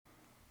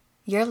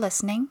You're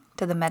listening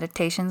to the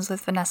Meditations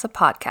with Vanessa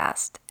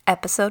podcast,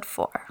 episode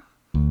 4.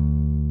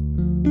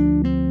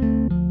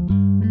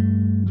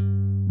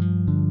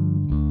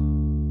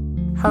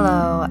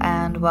 Hello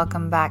and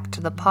welcome back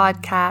to the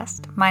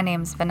podcast. My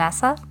name's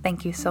Vanessa.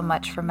 Thank you so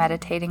much for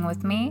meditating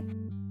with me.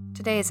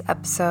 Today's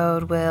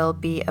episode will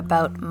be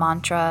about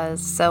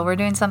mantras, so we're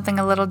doing something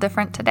a little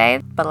different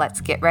today, but let's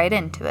get right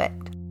into it.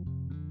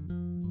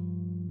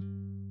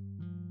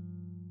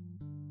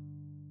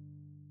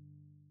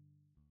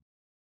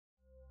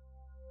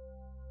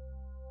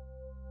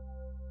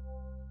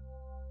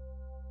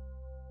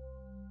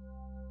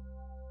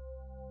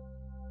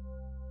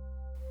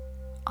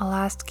 I'll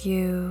ask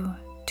you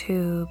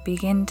to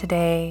begin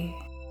today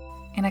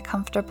in a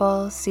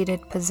comfortable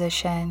seated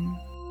position,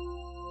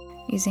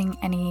 using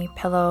any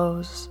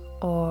pillows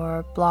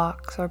or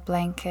blocks or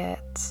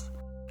blankets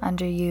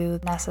under you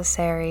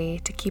necessary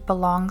to keep a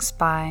long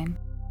spine.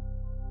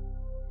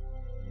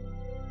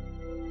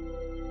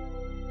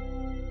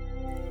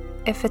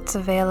 If it's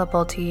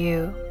available to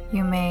you,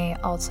 you may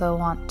also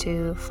want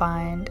to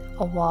find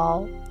a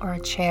wall or a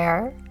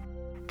chair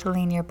to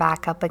lean your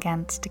back up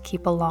against to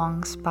keep a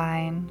long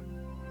spine.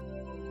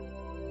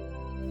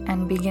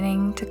 And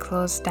beginning to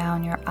close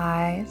down your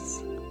eyes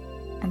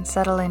and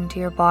settle into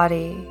your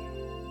body,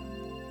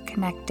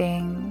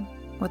 connecting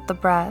with the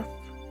breath.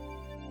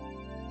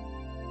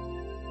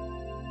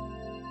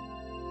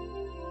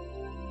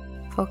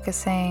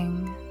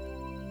 Focusing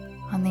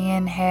on the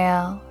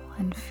inhale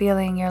and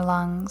feeling your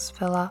lungs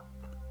fill up.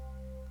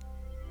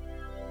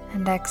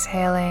 And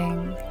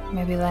exhaling,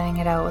 maybe letting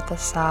it out with a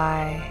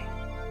sigh.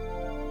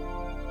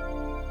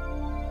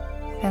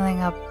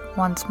 Filling up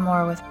once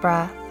more with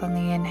breath on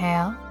the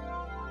inhale.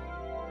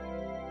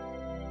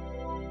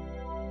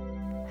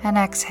 And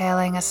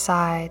exhaling a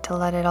sigh to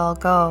let it all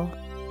go.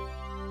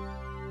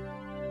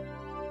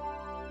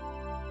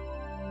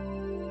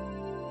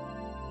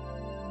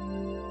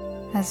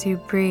 As you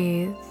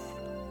breathe,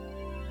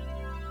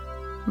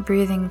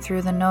 breathing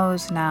through the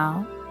nose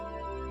now,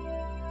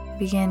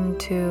 begin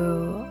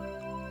to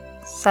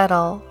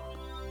settle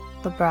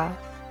the breath.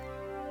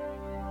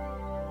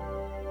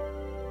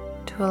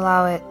 To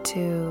allow it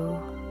to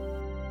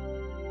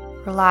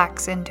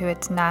relax into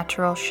its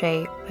natural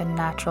shape and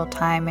natural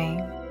timing,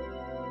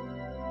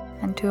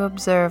 and to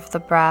observe the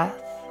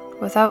breath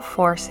without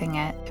forcing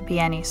it to be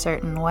any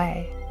certain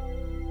way.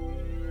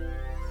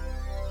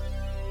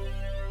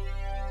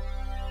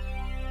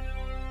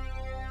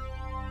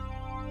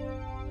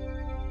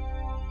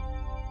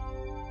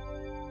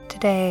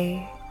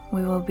 Today,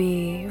 we will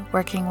be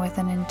working with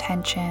an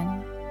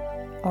intention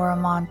or a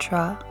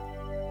mantra.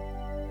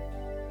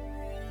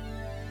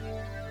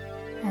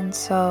 And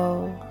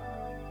so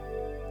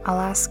I'll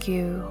ask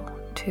you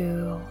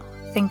to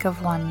think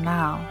of one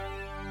now.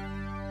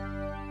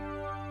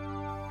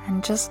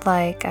 And just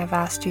like I've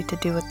asked you to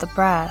do with the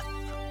breath,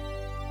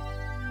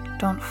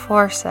 don't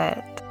force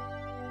it.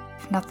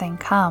 If nothing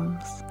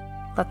comes,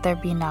 let there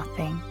be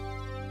nothing.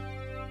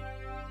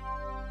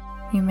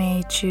 You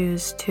may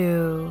choose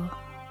to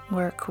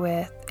work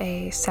with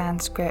a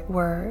Sanskrit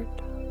word,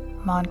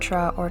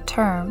 mantra, or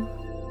term,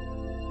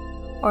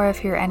 or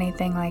if you're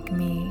anything like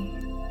me,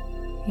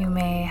 you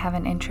may have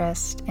an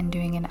interest in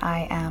doing an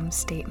I am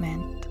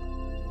statement.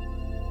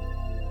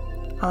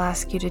 I'll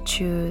ask you to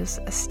choose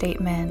a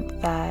statement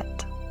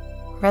that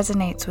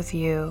resonates with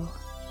you,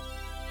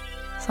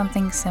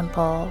 something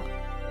simple,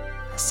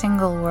 a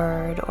single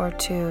word or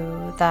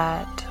two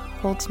that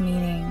holds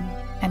meaning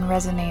and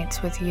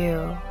resonates with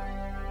you.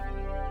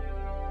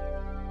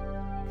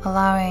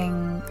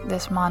 Allowing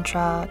this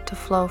mantra to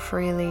flow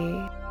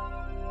freely,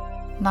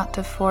 not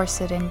to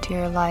force it into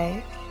your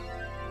life,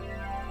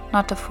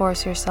 not to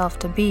force yourself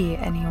to be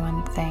any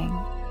one thing,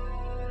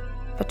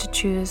 but to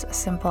choose a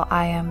simple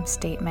I am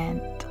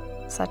statement,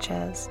 such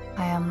as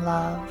I am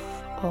love,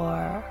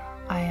 or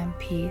I am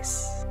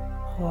peace,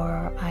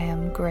 or I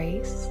am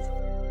grace.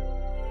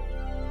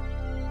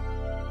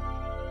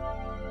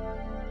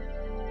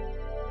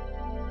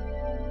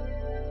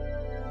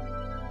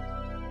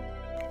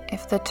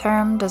 If the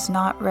term does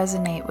not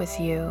resonate with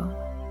you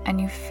and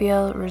you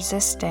feel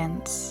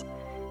resistance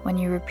when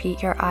you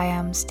repeat your I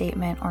am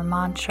statement or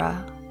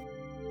mantra,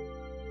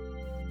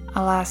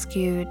 I'll ask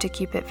you to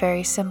keep it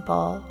very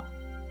simple,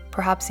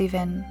 perhaps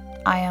even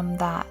I am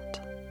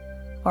that,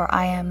 or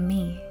I am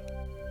me.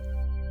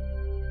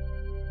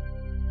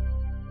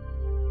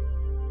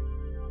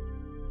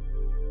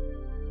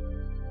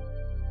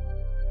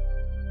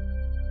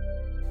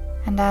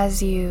 And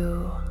as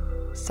you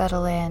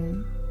settle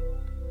in,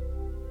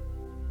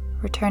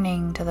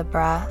 returning to the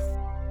breath,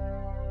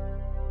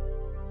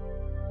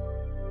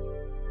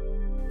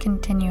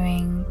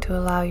 continuing to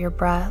allow your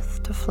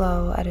breath to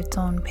flow at its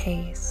own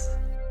pace.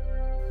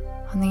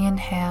 On the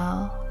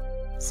inhale,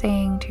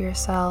 saying to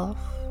yourself,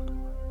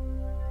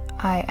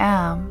 I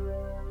am,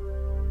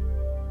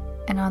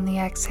 and on the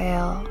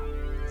exhale,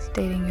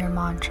 stating your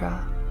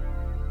mantra.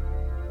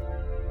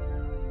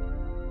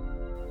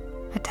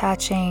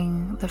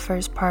 Attaching the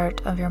first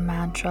part of your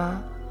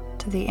mantra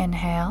to the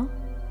inhale,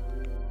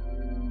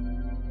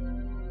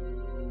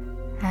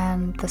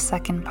 And the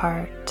second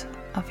part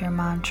of your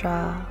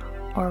mantra,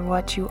 or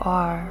what you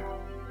are,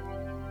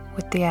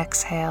 with the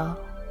exhale.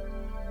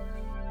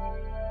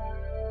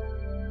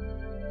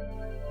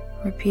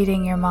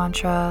 Repeating your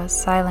mantra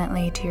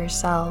silently to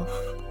yourself,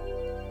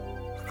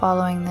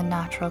 following the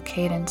natural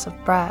cadence of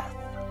breath.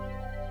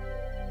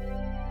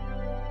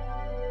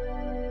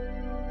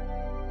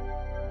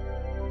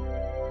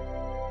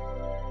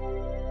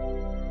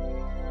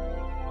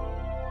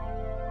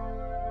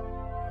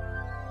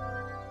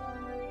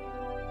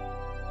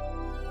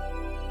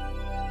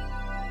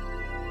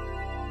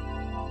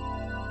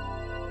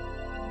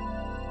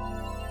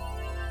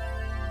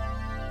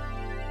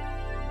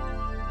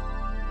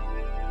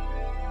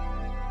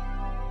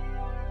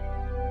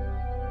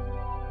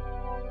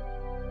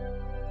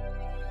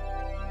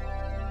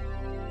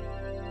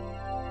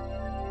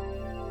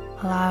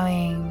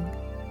 Allowing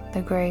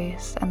the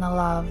grace and the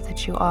love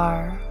that you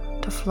are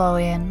to flow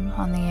in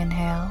on the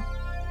inhale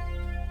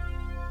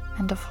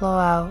and to flow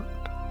out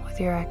with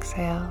your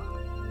exhale.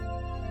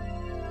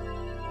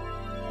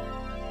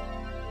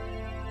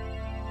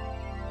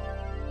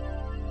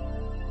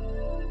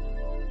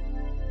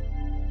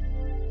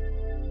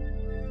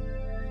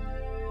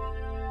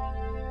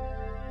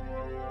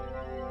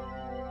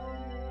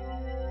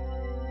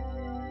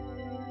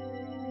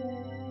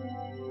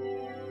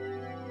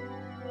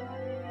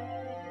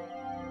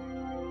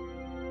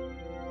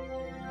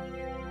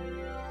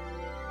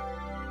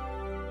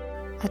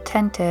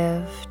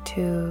 Attentive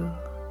to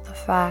the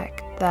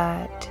fact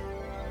that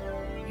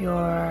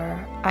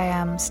your I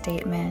am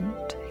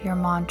statement, your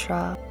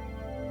mantra,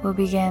 will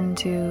begin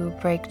to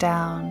break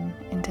down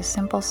into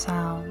simple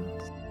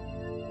sounds,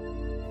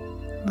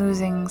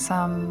 losing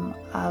some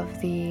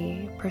of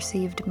the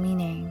perceived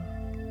meaning,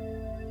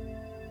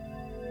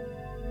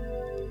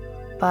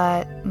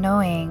 but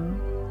knowing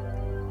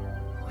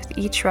with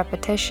each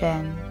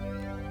repetition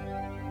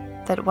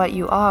that what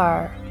you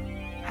are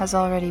has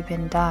already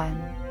been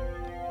done.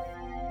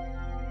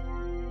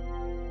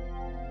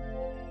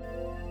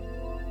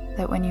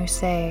 That when you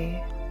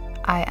say,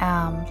 I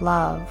am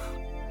love,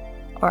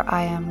 or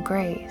I am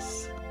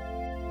grace,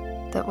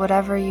 that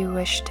whatever you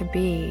wish to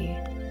be,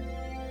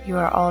 you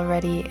are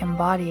already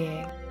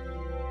embodying.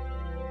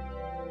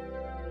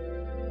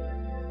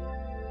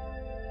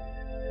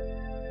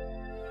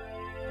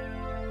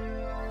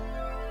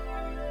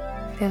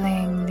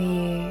 Feeling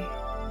the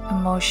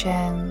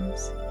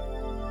emotions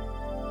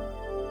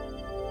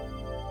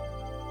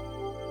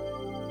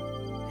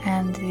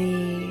and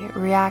the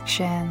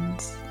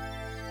reactions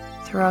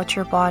throughout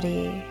your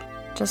body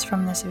just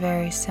from this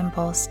very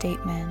simple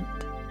statement,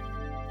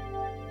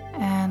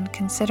 and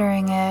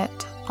considering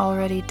it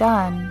already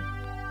done,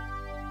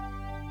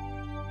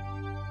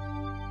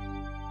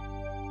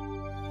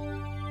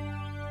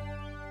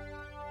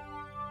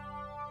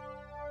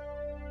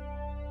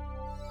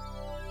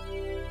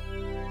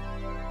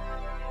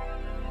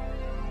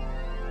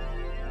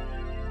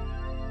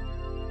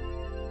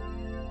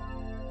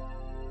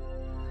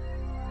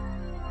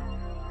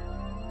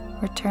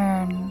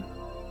 return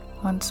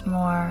once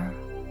more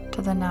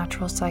to the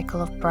natural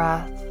cycle of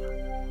breath.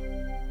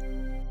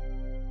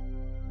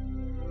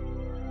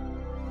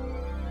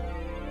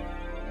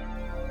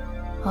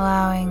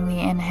 Allowing the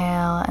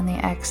inhale and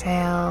the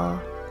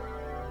exhale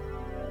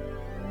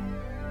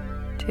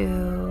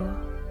to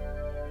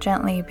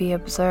gently be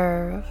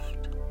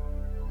observed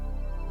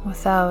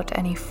without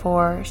any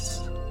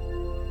force,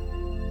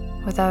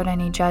 without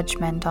any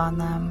judgment on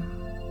them.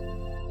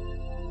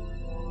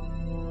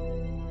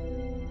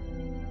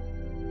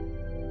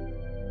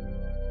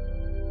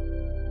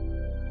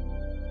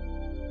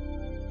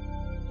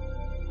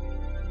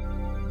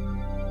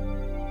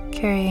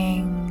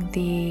 Carrying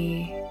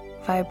the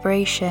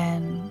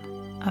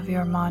vibration of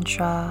your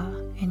mantra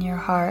in your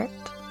heart,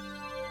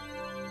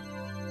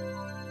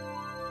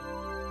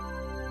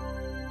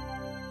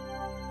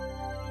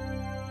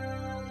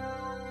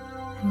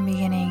 and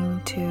beginning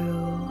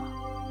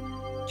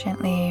to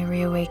gently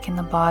reawaken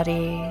the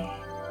body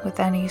with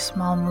any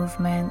small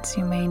movements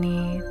you may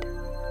need.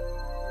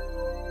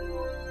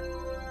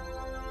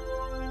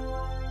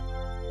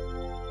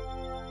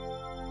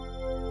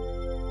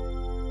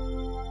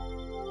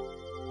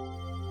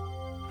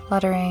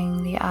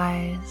 Fluttering the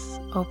eyes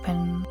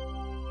open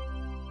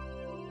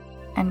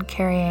and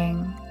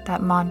carrying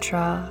that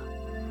mantra,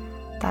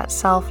 that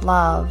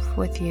self-love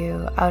with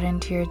you out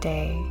into your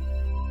day,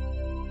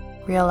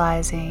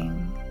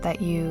 realizing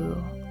that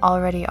you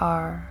already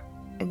are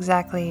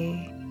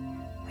exactly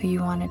who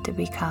you wanted to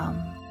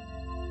become,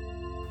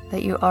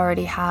 that you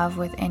already have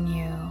within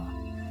you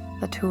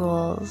the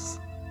tools,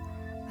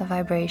 the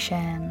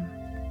vibration,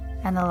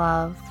 and the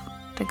love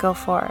to go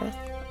forth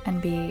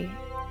and be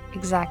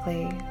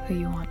exactly who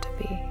you want to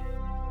be.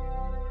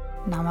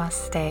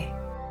 Namaste.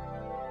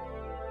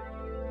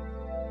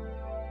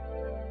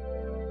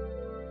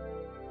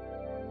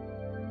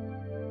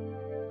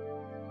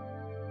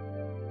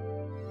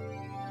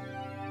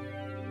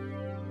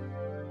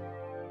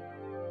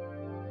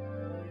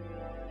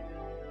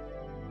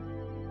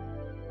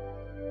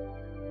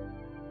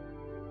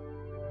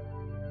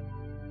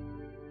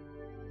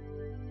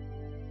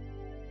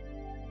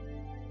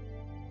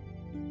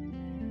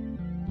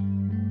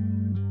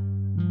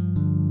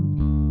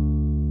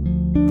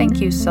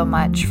 thank you so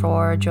much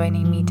for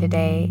joining me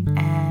today,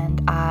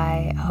 and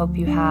I hope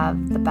you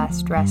have the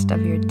best rest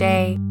of your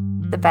day,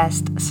 the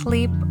best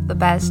sleep, the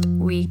best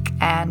week,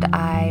 and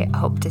I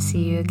hope to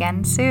see you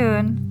again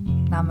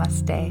soon.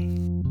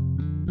 Namaste.